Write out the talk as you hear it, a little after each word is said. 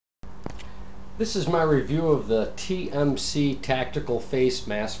This is my review of the TMC Tactical Face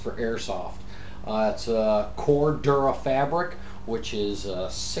Mask for Airsoft. It's a core Dura fabric, which is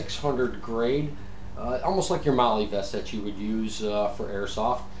 600 grade, almost like your Molly vest that you would use for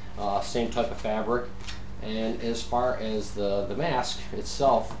Airsoft. Same type of fabric. And as far as the mask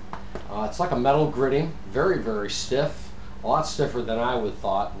itself, it's like a metal gridding, very stiff. A lot stiffer than I would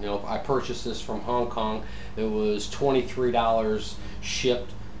thought. You know, I purchased this from Hong Kong. It was $23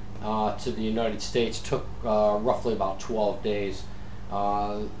 shipped to the United States. Took roughly about 12 days.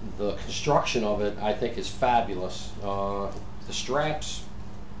 The construction of it, I think, is fabulous. The straps,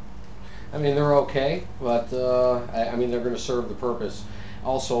 I mean, they're okay, but I mean, they're going to serve the purpose.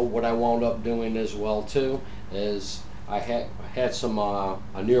 Also, what I wound up doing as well too is I had some a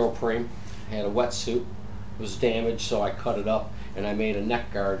neoprene, had a wetsuit, was damaged, so I cut it up and I made a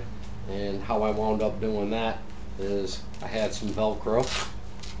neck guard. And how I wound up doing that is I had some Velcro,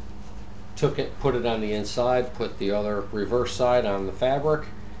 took it, put it on the inside, put the other reverse side on the fabric,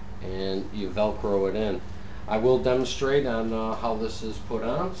 and you Velcro it in. I will demonstrate on how this is put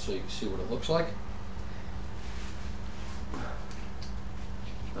on so you can see what it looks like.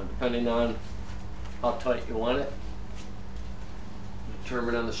 Now, depending on how tight you want it,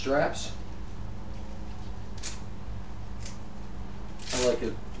 determine on the straps. I like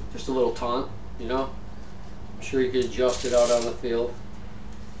it just a little taut, you know. I'm sure you could adjust it out on the field.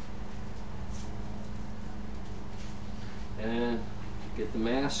 And get the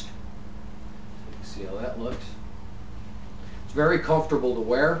mask. You can see how that looks. It's very comfortable to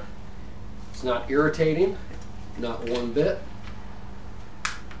wear. It's not irritating, not one bit.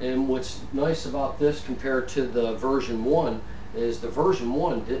 And what's nice about this compared to the version 1 is the version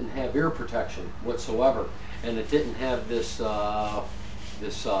 1 didn't have ear protection whatsoever, and it didn't have this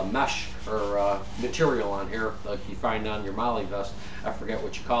mesh or material on here like you find on your Molly vest. I forget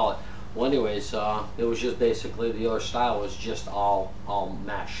what you call it. Well, anyways, it was just basically the other style was just all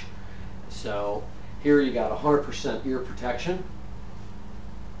mesh. So here you got 100% ear protection,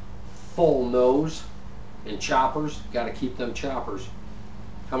 full nose, and choppers. Got to keep them choppers.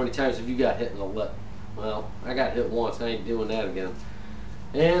 How many times have you got hit in the lip? Well, I got hit once. I ain't doing that again.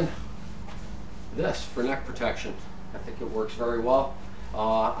 And this for neck protection. I think it works very well.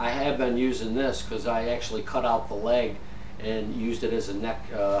 I have been using this because I actually cut out the leg and used it as a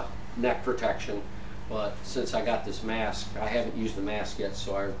neck protection. But since I got this mask, I haven't used the mask yet,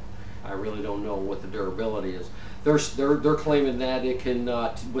 so I really don't know what the durability is. They're claiming that it can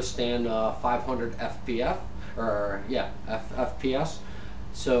withstand 500 FPF, or yeah, FPS.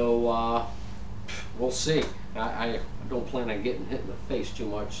 So we'll see. I don't plan on getting hit in the face too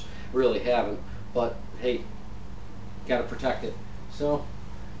much. Really haven't. But hey, got to protect it. So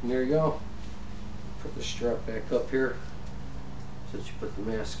there you go. Put the strap back up here. Since you put the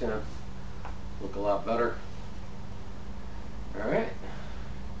mask on, look a lot better. All right.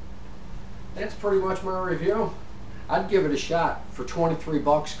 That's pretty much my review. I'd give it a shot for 23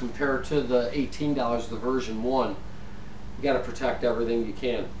 bucks compared to the $18 the version 1. You got to protect everything you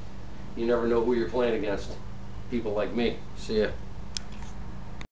can. You never know who you're playing against. People like me. See ya.